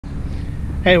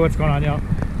Hey, what's going on, y'all?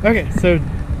 Okay, so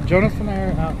Jonas and I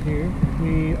are out here.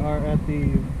 We are at the,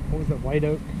 what was it, White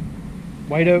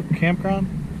Oak Campground?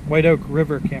 White Oak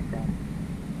River Campground.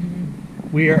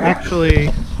 We are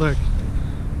actually, look,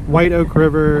 White Oak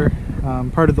River,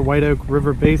 part of the White Oak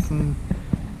River Basin.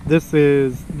 That's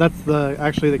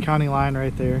actually the county line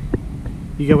right there.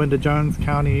 You go into Jones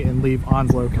County and leave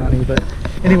Onslow County. But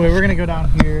anyway, we're gonna go down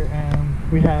here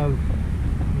and we have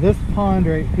this pond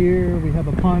right here. We have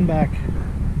a pond back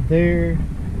there,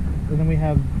 and then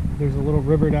there's a little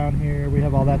river down here. We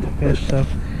have all that to fish. So,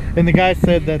 and the guy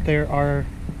said that there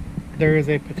is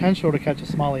a potential to catch a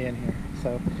smallie in here.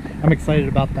 So I'm excited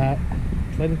about that.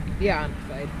 Excited? Yeah, I'm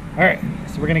excited. All right,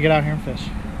 so we're gonna get out here and fish.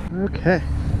 Okay,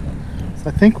 so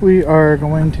I think we are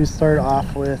going to start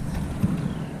off with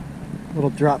a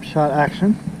little drop shot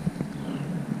action.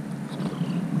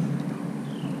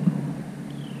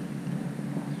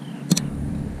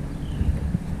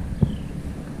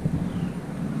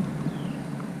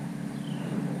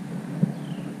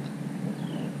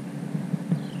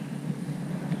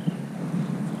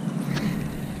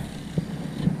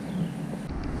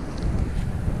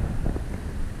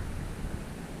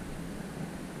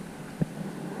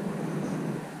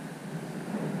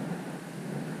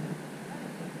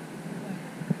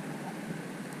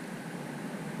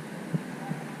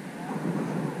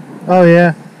 Oh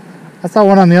yeah, I saw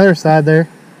one on the other side there.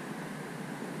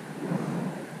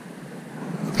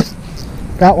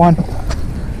 Got one.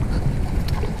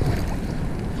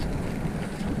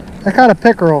 I caught a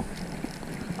pickerel.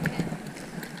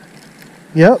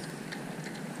 Yep.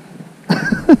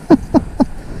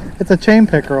 It's a chain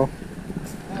pickerel.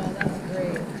 Oh, that's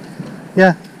great.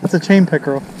 Yeah, it's a chain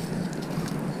pickerel.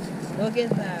 Look at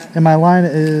that. And my line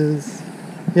is,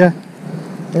 yeah,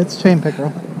 it's chain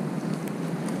pickerel.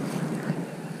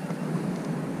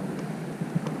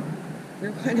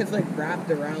 You're kind of like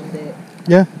wrapped around it.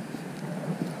 Yeah.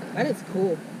 That is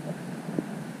cool.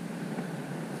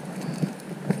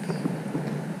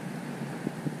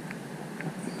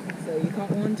 So you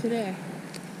caught one today.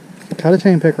 Caught a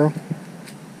chain pickerel.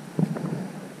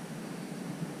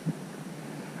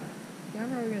 Yeah, I'm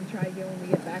probably going to try again when we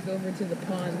get back over to the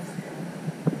ponds.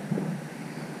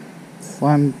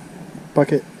 Slime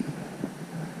bucket.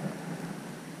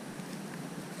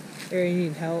 Or you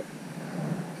need help.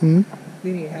 Hmm?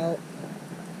 You need help.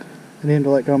 I need to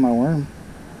let go of my worm.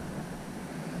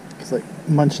 It's like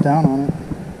munched down on it.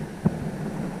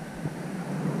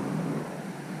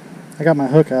 I got my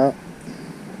hook out.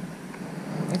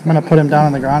 I'm gonna put him down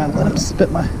on the ground and let him spit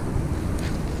my...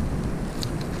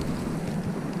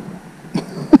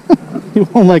 He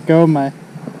won't let go of my...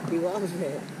 He loves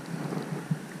it.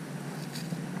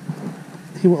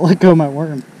 He won't let go of my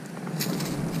worm.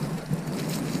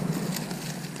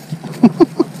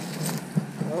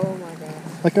 Oh my god.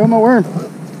 Let go of my worm.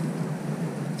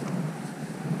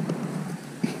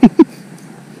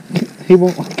 He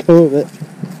won't let go of it.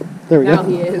 There we Now go.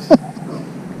 he is.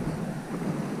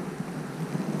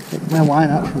 Take my line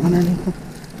out from underneath him.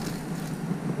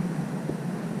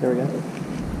 There we go.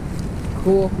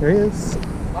 Cool. There he is.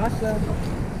 Awesome.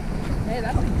 Hey,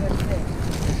 that's a good fish.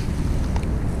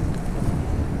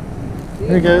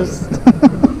 There he goes.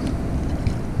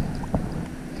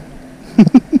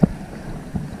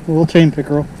 A little chain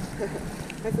pickerel.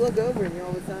 Let's look over and you're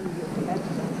all of a sudden you catch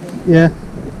something. Yeah.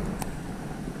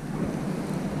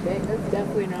 Okay, that's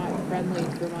definitely not friendly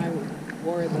for my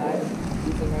lure that I'm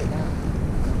using right now.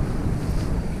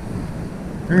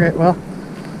 Alright, well,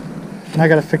 now I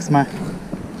gotta fix my...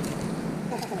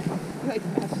 Like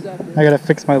messed up. I gotta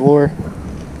fix my lure.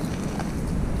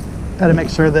 Gotta make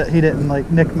sure that he didn't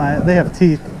like nick my... They have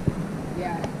teeth.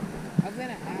 Yeah. I was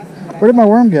gonna ask him. Where did my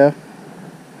worm go?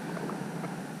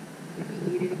 Did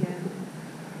he eat it again?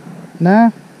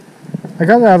 Nah. I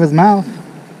got it out of his mouth.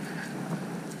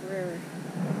 Where?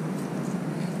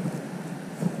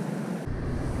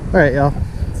 Alright, y'all.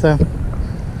 So,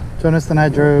 Jonas and I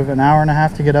drove an hour and a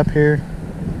half to get up here.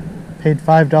 Paid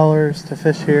 $5 to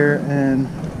fish here, and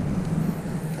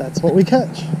that's what we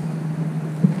catch.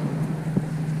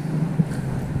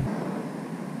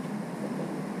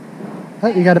 Oh,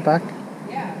 you got it back?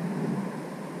 Yeah.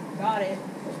 Got it.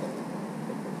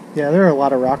 Yeah, there are a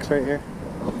lot of rocks right here.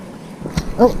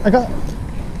 Oh, I got...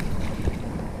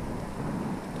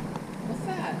 What's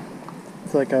that?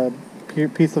 It's like a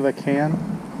piece of a can.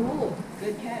 Cool.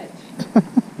 Good catch.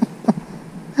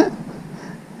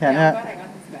 Yeah, I'm glad I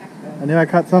got this back though. I knew I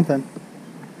caught something.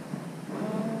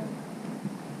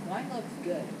 Mine looks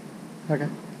good. Okay.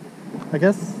 I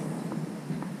guess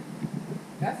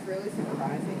That's really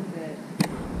surprising that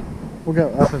we'll go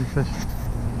up and fish.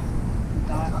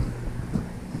 not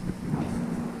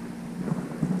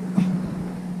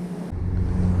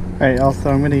Alright, also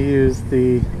I'm going to use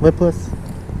the lipless,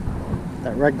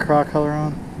 that red craw color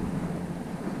on.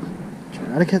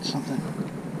 Try to catch something.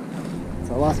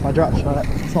 So I lost my drop shot.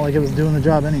 It's not like it was doing the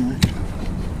job anyway.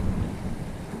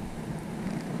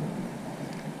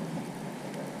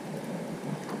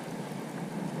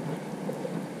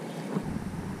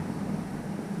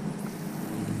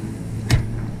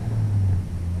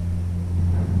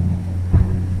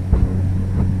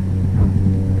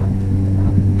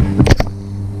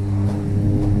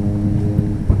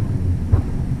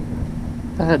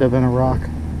 That had to have been a rock.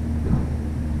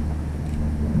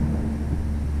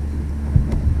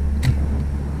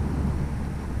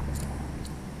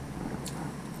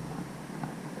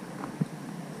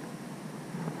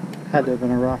 Had to have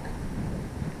been a rock.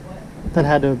 That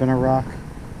had to have been a rock.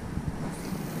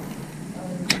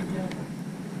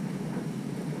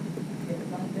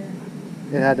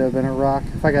 It had to have been a rock.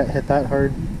 If I got hit that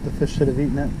hard, the fish should have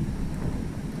eaten it.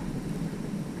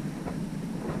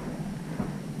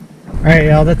 Alright,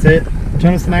 y'all, that's it.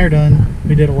 Jonas and I are done.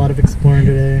 We did a lot of exploring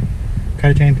today.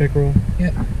 Caught a tame pickerel.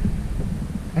 Yep.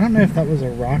 I don't know if that was a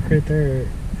rock right there.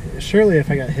 Surely if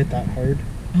I got hit that hard,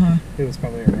 it was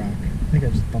probably a rock. I think I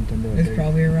just bumped into It's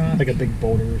probably a rock. like a big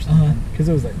boulder or something. Because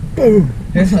it was like, boom!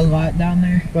 There's a lot down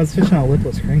there. Well, I was fishing on a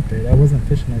lipless crankbait. I wasn't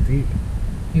fishing that deep.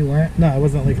 You weren't? No, I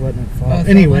wasn't like letting it fall. Oh, so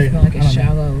anyway, it must have been like I a don't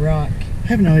know. shallow rock. I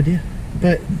have no idea.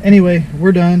 But anyway,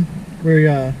 we're done.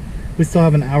 We still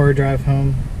have an hour drive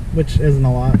home, which isn't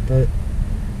a lot, but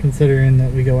considering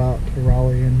that we go out to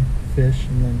Raleigh and fish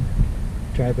and then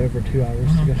drive over 2 hours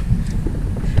to go.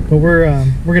 But we're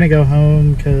gonna go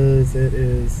home because it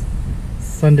is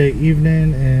Sunday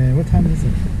evening, and what time is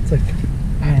it? It's like,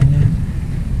 I don't know.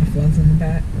 My phone's in the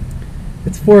back.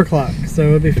 it's 4 o'clock, so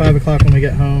it'll be 5 o'clock when we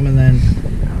get home, and then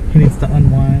he needs to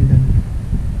unwind and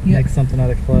make something out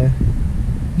of clay.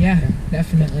 Yeah,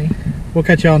 definitely. We'll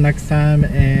catch y'all next time,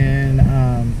 and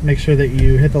make sure that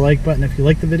you hit the like button if you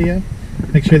like the video.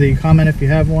 Make sure that you comment if you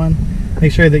have one.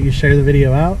 Make sure that you share the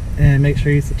video out, and make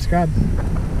sure you subscribe.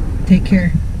 Take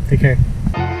care. Take care.